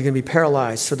tells you you're going to be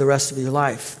paralyzed for the rest of your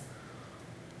life.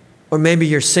 Or maybe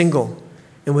you're single,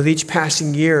 and with each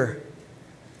passing year,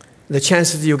 the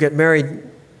chances that you'll get married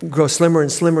grow slimmer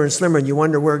and slimmer and slimmer, and you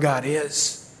wonder where God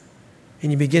is.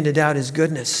 And you begin to doubt his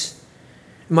goodness.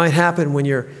 It might happen when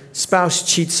your spouse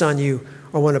cheats on you,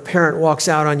 or when a parent walks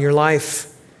out on your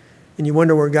life, and you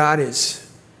wonder where God is.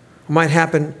 It might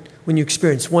happen when you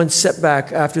experience one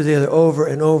setback after the other over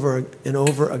and over and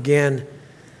over again,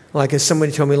 like as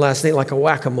somebody told me last night, like a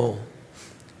whack-a-mole.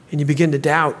 And you begin to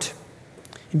doubt.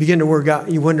 You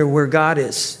wonder where God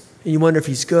is. And you wonder if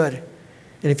he's good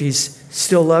and if he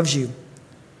still loves you.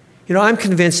 You know, I'm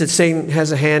convinced that Satan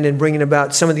has a hand in bringing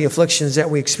about some of the afflictions that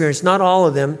we experience. Not all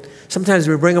of them. Sometimes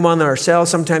we bring them on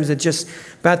ourselves. Sometimes it just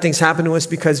bad things happen to us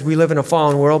because we live in a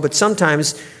fallen world. But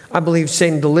sometimes I believe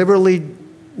Satan deliberately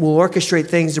will orchestrate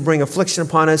things to bring affliction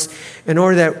upon us in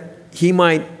order that he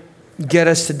might get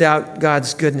us to doubt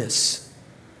God's goodness.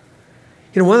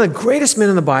 You know, one of the greatest men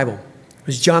in the Bible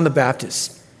was John the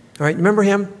Baptist. All right, remember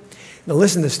him? Now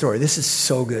listen to this story. This is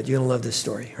so good. You're going to love this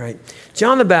story, right?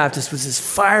 John the Baptist was this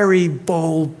fiery,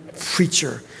 bold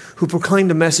preacher who proclaimed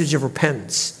a message of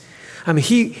repentance. I mean,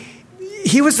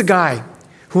 he was the guy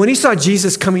when he saw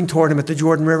Jesus coming toward him at the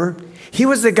Jordan River, he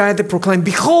was the guy that proclaimed,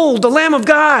 "Behold, the Lamb of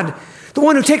God, the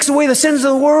one who takes away the sins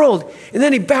of the world." And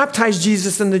then he baptized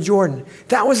Jesus in the Jordan.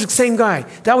 That was the same guy.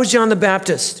 That was John the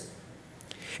Baptist.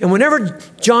 And whenever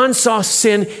John saw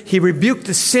sin, he rebuked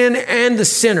the sin and the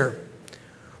sinner.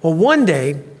 Well, one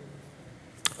day,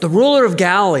 the ruler of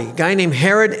Galilee, a guy named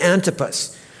Herod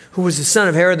Antipas, who was the son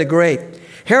of Herod the Great,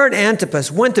 Herod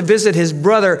Antipas went to visit his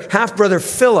brother, half-brother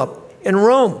Philip in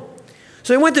Rome.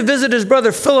 So he went to visit his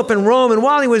brother Philip in Rome, and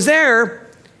while he was there,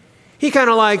 he kind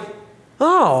of like,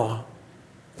 "Oh,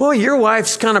 boy, your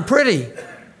wife's kind of pretty,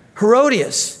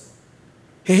 Herodias."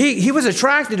 He was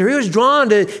attracted to her. He was drawn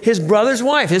to his brother's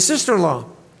wife, his sister-in-law.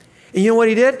 And you know what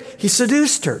he did? He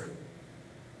seduced her.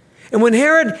 And when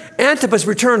Herod Antipas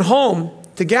returned home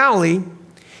to Galilee,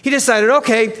 he decided,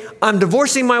 okay, I'm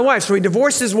divorcing my wife. So he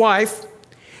divorced his wife,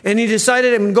 and he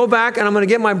decided I'm going to go back and I'm going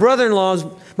to get my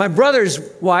brother's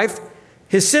wife,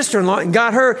 his sister-in-law, and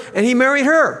got her, and he married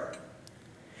her.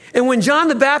 And when John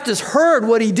the Baptist heard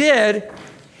what he did,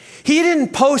 he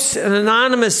didn't post an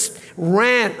anonymous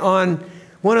rant on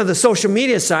one of the social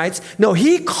media sites. No,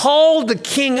 he called the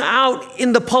king out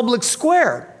in the public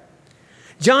square.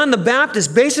 John the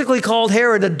Baptist basically called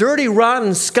Herod a dirty,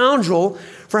 rotten scoundrel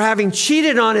for having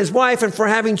cheated on his wife and for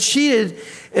having cheated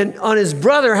on his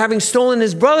brother, having stolen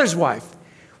his brother's wife.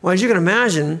 Well, as you can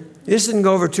imagine, this didn't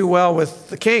go over too well with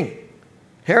the king.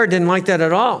 Herod didn't like that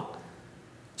at all.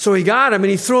 So he got him and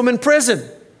he threw him in prison.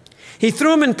 He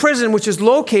threw him in prison, which is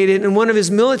located in one of his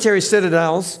military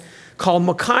citadels called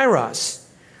Machaerus.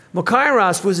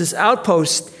 Machaerus was this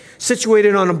outpost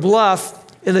situated on a bluff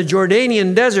in the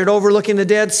Jordanian desert overlooking the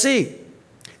Dead Sea.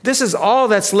 This is all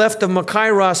that's left of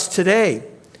Machaerus today.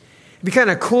 It'd be kind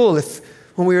of cool if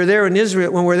when we're there in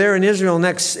Israel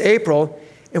next April,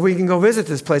 if we can go visit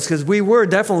this place, because we were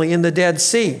definitely in the Dead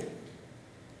Sea.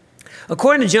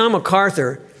 According to John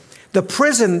MacArthur, the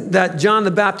prison that John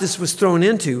the Baptist was thrown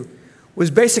into was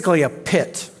basically a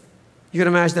pit. You can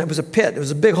imagine that. It was a pit. It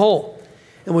was a big hole.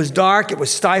 It was dark. It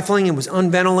was stifling. It was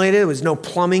unventilated. There was no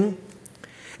plumbing.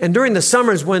 And during the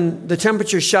summers when the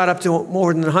temperature shot up to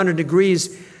more than 100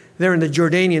 degrees there in the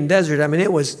Jordanian desert, I mean,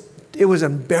 it was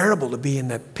unbearable to be in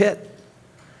that pit.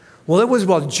 Well, it was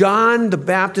while John the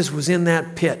Baptist was in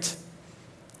that pit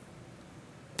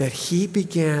that he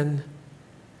began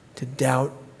to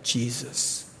doubt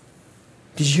Jesus.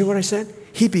 Did you hear what I said?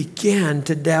 He began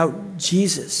to doubt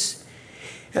Jesus.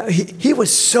 He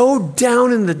was so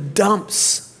down in the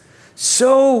dumps,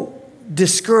 so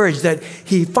discouraged that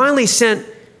he finally sent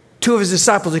two of his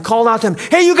disciples. He called out to them,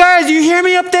 "Hey, you guys, do you hear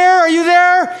me up there? Are you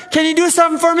there? Can you do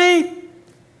something for me?"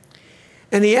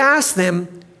 And he asked them,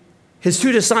 his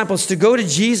two disciples, to go to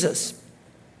Jesus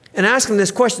and ask him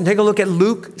this question. Take a look at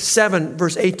Luke 7,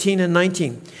 verse 18 and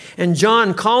 19. And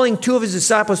John, calling two of his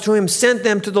disciples to him, sent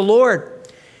them to the Lord.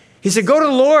 He said, "Go to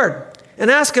the Lord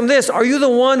and ask him this, are you the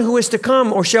one who is to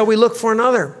come, or shall we look for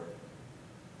another?"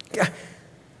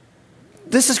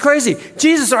 This is crazy.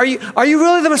 Jesus, are you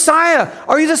really the Messiah?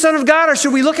 Are you the Son of God, or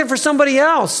should we be looking for somebody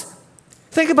else?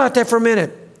 Think about that for a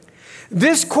minute.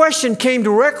 This question came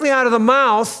directly out of the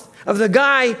mouth of the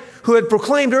guy who had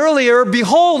proclaimed earlier,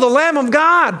 "Behold, the Lamb of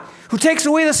God, who takes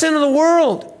away the sin of the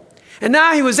world." And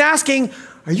now he was asking,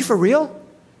 are you for real?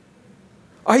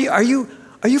 Are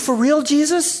you for real,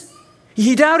 Jesus?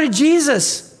 He doubted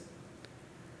Jesus.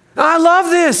 I love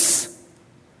this.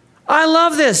 I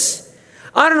love this.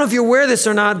 I don't know if you're aware of this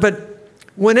or not, but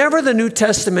whenever the New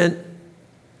Testament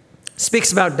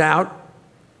speaks about doubt,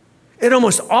 it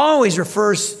almost always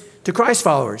refers to Christ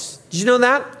followers. Did you know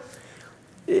that?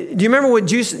 Do you remember what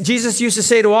Jesus used to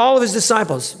say to all of his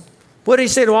disciples? What did he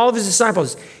say to all of his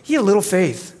disciples? "You have little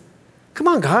faith. Come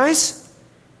on, guys.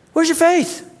 Where's your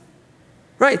faith?"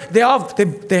 Right?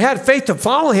 They had faith to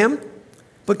follow him,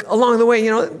 but along the way,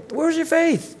 where's your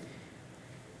faith?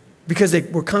 Because they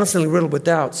were constantly riddled with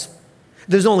doubts.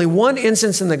 There's only one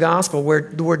instance in the gospel where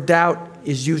the word doubt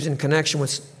is used in connection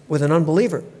with an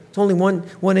unbeliever. It's only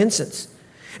one instance.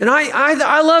 And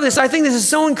I love this. I think this is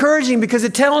so encouraging because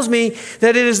it tells me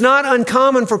that it is not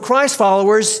uncommon for Christ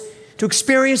followers to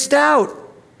experience doubt.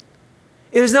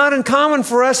 It is not uncommon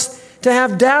for us to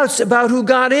have doubts about who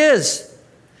God is.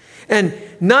 And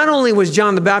not only was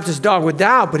John the Baptist dogged with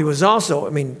doubt, but he was also,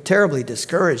 terribly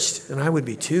discouraged. And I would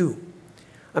be too.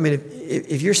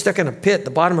 If you're stuck in a pit,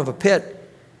 the bottom of a pit,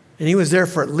 and he was there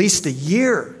for at least a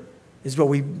year, is what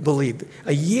we believe.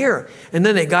 A year. And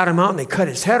then they got him out and they cut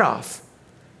his head off.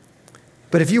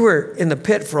 But if you were in the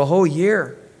pit for a whole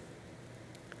year,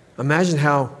 imagine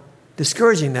how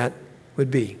discouraging that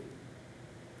would be.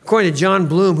 According to John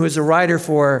Bloom, who is a writer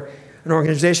for an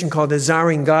organization called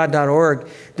desiringgod.org,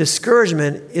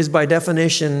 discouragement is by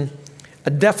definition a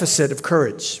deficit of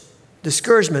courage.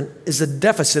 Discouragement is a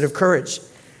deficit of courage.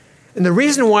 And the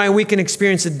reason why we can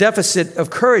experience a deficit of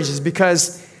courage is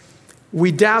because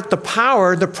we doubt the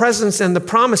power, the presence, and the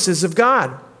promises of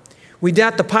God. We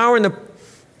doubt the power and the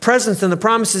presence and the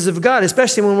promises of God,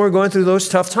 especially when we're going through those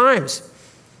tough times.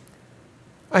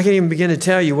 I can't even begin to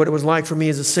tell you what it was like for me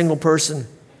as a single person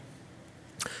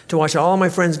to watch all of my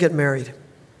friends get married.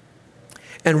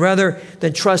 And rather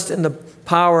than trust in the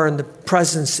power and the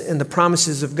presence and the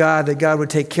promises of God, that God would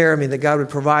take care of me, that God would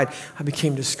provide, I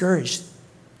became discouraged.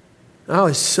 I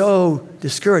was so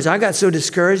discouraged. I got so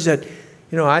discouraged that,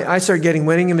 I started getting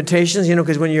wedding invitations,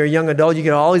 because when you're a young adult, you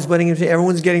get all these wedding invitations.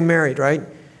 Everyone's getting married, right?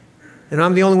 And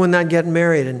I'm the only one not getting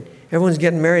married, and everyone's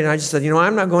getting married. And I just said,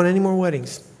 I'm not going to any more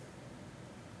weddings.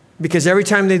 Because every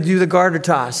time they do the garter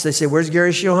toss, they say, where's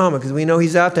Gary Shiohama? Because we know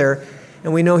he's out there,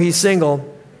 and we know he's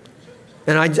single.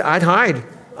 And I'd hide.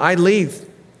 I'd leave.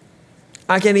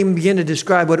 I can't even begin to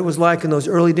describe what it was like in those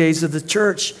early days of the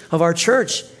church, of our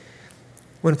church,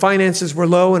 when finances were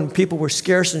low and people were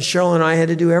scarce, and Cheryl and I had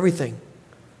to do everything.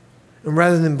 And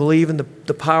rather than believe in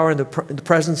the power and the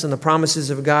presence and the promises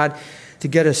of God to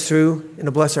get us through and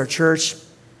to bless our church,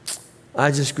 I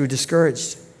just grew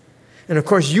discouraged. And of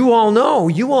course, you all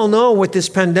know what this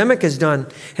pandemic has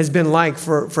been like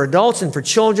for adults and for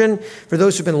children, for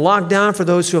those who've been locked down, for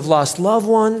those who have lost loved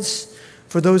ones,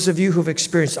 for those of you who've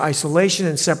experienced isolation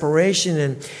and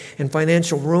separation and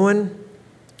financial ruin.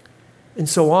 And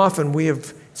so often we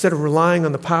have, instead of relying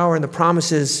on the power and the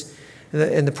promises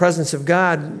and the presence of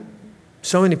God,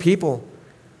 so many people,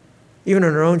 even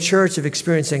in our own church, have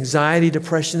experienced anxiety,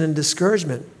 depression, and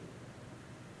discouragement.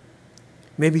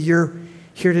 Maybe you're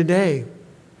here today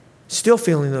still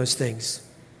feeling those things.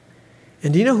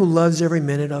 And do you know who loves every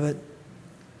minute of it?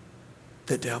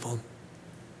 The devil.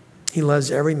 He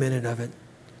loves every minute of it.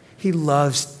 He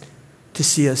loves to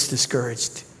see us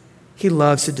discouraged. He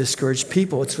loves to discourage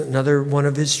people. It's another one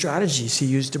of his strategies he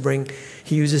uses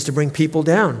to bring people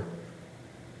down.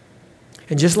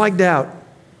 And just like doubt,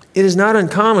 it is not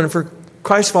uncommon for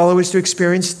Christ followers to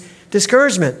experience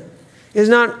discouragement. It is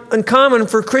not uncommon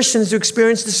for Christians to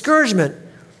experience discouragement.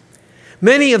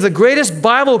 Many of the greatest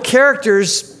Bible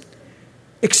characters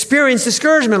experienced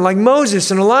discouragement, like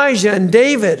Moses and Elijah and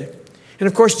David, and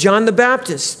of course, John the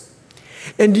Baptist.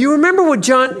 And do you remember what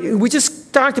we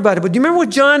just talked about it, but do you remember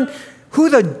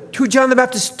who John the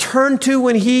Baptist turned to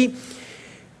when he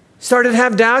started to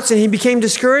have doubts and he became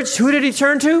discouraged? Who did he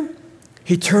turn to?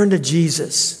 He turned to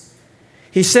Jesus.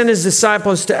 He sent his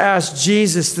disciples to ask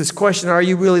Jesus this question, are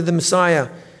you really the Messiah?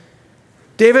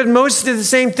 David and Moses did the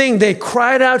same thing. They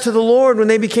cried out to the Lord when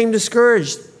they became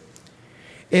discouraged.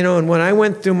 And when I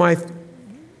went through my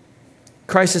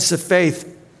crisis of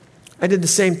faith, I did the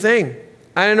same thing.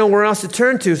 I didn't know where else to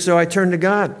turn to, so I turned to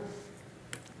God.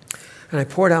 And I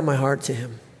poured out my heart to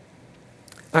him.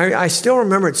 I still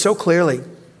remember it so clearly.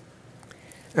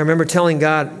 I remember telling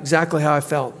God exactly how I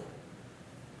felt.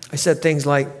 I said things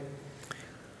like,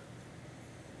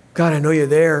 God, I know you're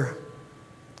there,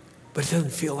 but it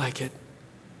doesn't feel like it.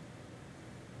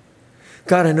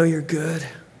 God, I know you're good,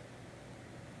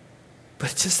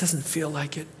 but it just doesn't feel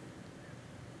like it.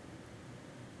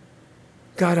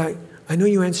 God, I know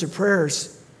you answer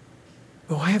prayers,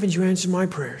 but why haven't you answered my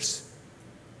prayers?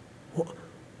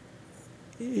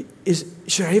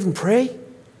 Should I even pray?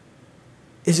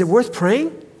 Is it worth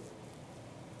praying?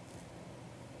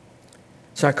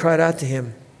 So I cried out to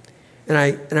him, and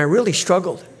I really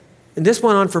struggled. And this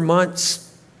went on for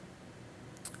months.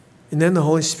 And then the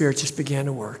Holy Spirit just began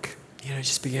to work.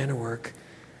 Just began to work.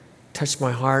 Touched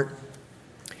my heart.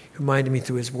 Reminded me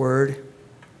through his word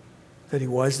that he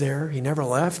was there. He never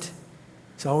left.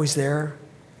 He's always there.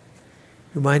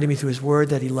 Reminded me through his word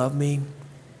that he loved me.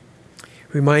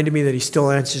 Reminded me that he still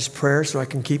answers prayer so I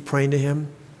can keep praying to him.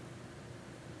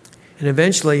 And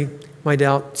eventually, my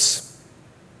doubts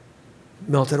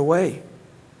melted away.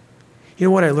 You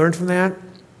know what I learned from that?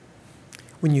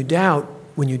 When you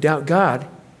doubt God,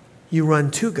 you run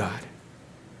to God.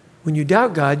 When you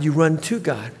doubt God, you run to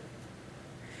God.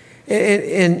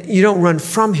 And you don't run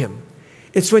from him.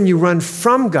 It's when you run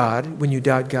from God, when you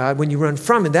doubt God, when you run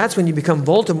from him, that's when you become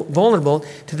vulnerable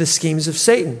to the schemes of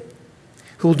Satan,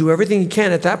 who will do everything he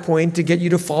can at that point to get you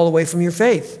to fall away from your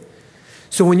faith.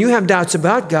 So when you have doubts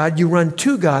about God, you run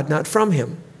to God, not from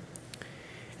him.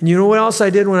 And you know what else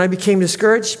I did when I became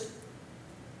discouraged?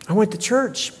 I went to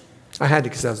church. I had to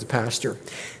because I was the pastor.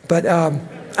 But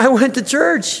I went to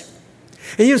church.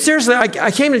 And seriously, I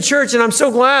came to church, and I'm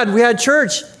so glad we had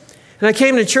church. And I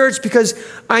came to church because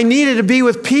I needed to be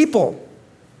with people.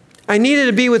 I needed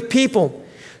to be with people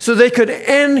so they could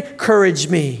encourage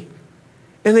me.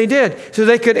 And they did. So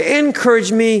they could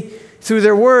encourage me through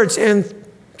their words and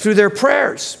through their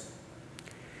prayers.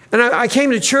 And I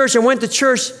came to church. I went to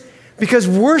church because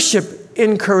worship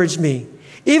encouraged me.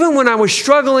 Even when I was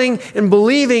struggling and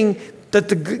believing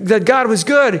that God was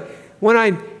good,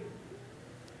 when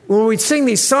we'd sing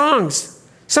these songs,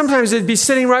 sometimes it'd be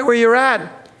sitting right where you're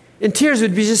at, and tears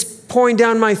would be just pouring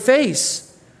down my face.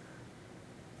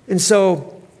 And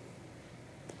so,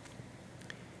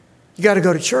 you got to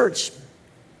go to church.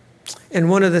 And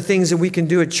one of the things that we can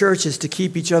do at church is to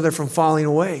keep each other from falling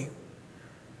away.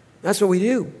 That's what we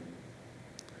do.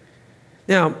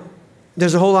 Now,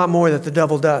 there's a whole lot more that the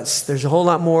devil does. There's a whole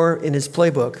lot more in his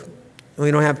playbook. And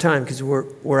we don't have time because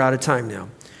we're out of time now.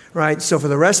 Right? So for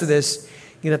the rest of this,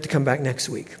 you're going to have to come back next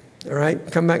week. All right?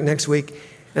 Come back next week,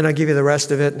 and I'll give you the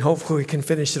rest of it, and hopefully we can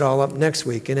finish it all up next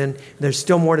week. And then there's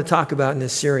still more to talk about in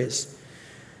this series.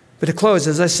 But to close,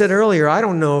 as I said earlier, I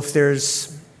don't know if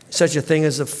there's such a thing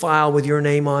as a file with your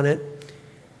name on it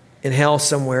in hell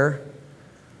somewhere.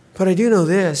 But I do know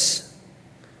this.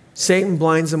 Satan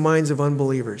blinds the minds of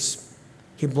unbelievers.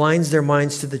 He blinds their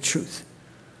minds to the truth.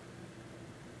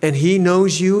 And he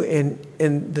knows you,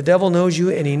 and the devil knows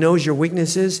you, and he knows your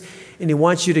weaknesses, and he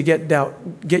wants you to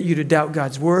get you to doubt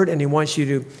God's word, and he wants you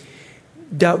to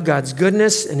doubt God's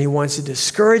goodness, and he wants to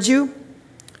discourage you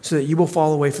so that you will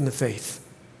fall away from the faith.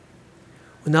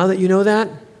 Well, now that you know that,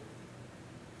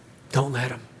 don't let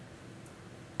him.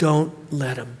 Don't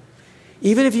let him.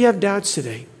 Even if you have doubts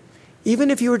today,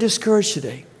 even if you are discouraged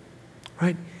today,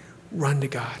 right? Run to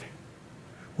God.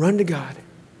 Run to God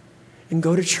and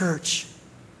go to church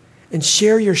and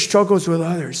share your struggles with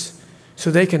others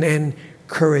so they can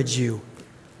encourage you.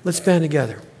 Let's band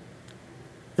together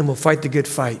and we'll fight the good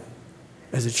fight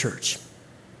as a church.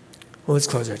 Well, let's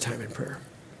close our time in prayer.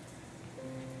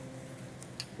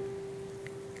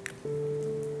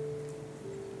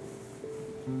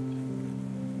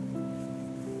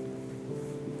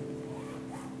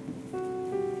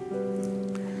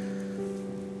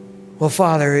 Well,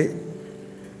 Father,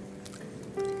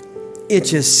 it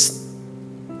just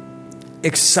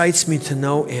excites me to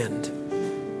no end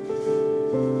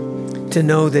to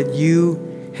know that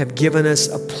you have given us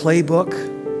a playbook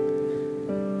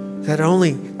that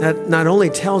not only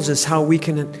tells us how we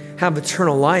can have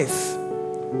eternal life,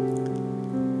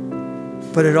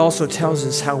 but it also tells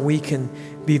us how we can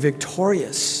be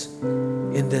victorious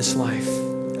in this life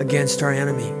against our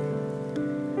enemy.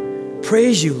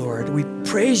 Praise you, Lord. We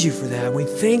praise you for that. We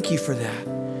thank you for that.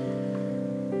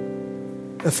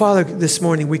 Father, this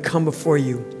morning we come before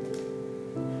you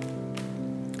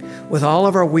with all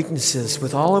of our weaknesses,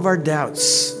 with all of our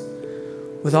doubts,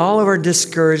 with all of our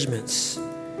discouragements,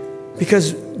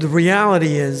 because the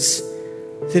reality is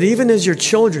that even as your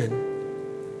children,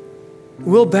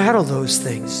 we'll battle those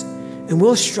things and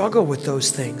we'll struggle with those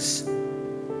things.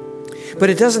 But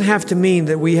it doesn't have to mean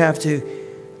that we have to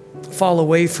fall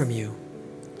away from you.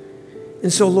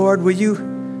 And so, Lord, will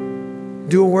you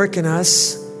do a work in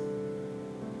us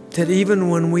that even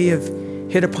when we have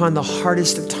hit upon the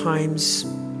hardest of times,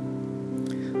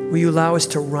 will you allow us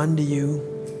to run to you?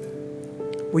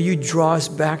 Will you draw us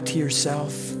back to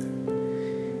yourself?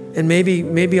 And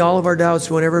maybe all of our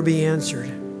doubts won't ever be answered.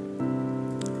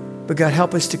 But God,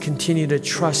 help us to continue to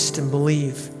trust and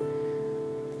believe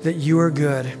that you are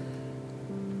good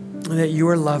and that you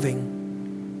are loving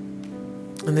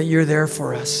and that you're there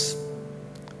for us.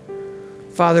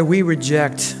 Father, we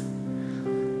reject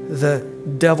the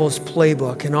devil's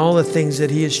playbook and all the things that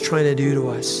he is trying to do to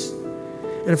us.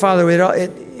 And Father,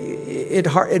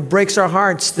 it breaks our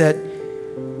hearts that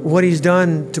what he's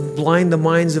done to blind the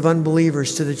minds of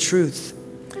unbelievers to the truth.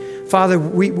 Father,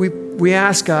 we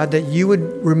ask, God, that you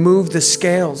would remove the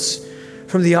scales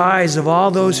from the eyes of all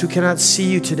those who cannot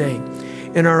see you today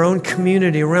in our own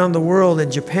community, around the world, in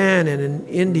Japan and in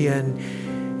India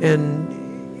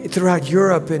and throughout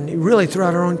Europe and really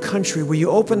throughout our own country. Will you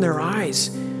open their eyes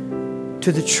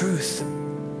to the truth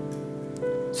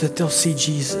so that they'll see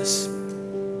Jesus?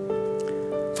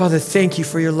 Father, thank you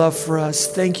for your love for us.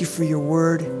 Thank you for your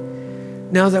word.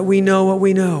 Now that we know what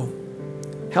we know,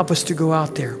 help us to go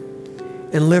out there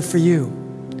and live for you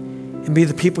and be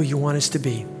the people you want us to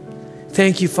be.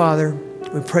 Thank you, Father.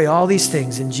 We pray all these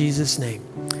things in Jesus' name.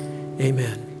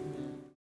 Amen.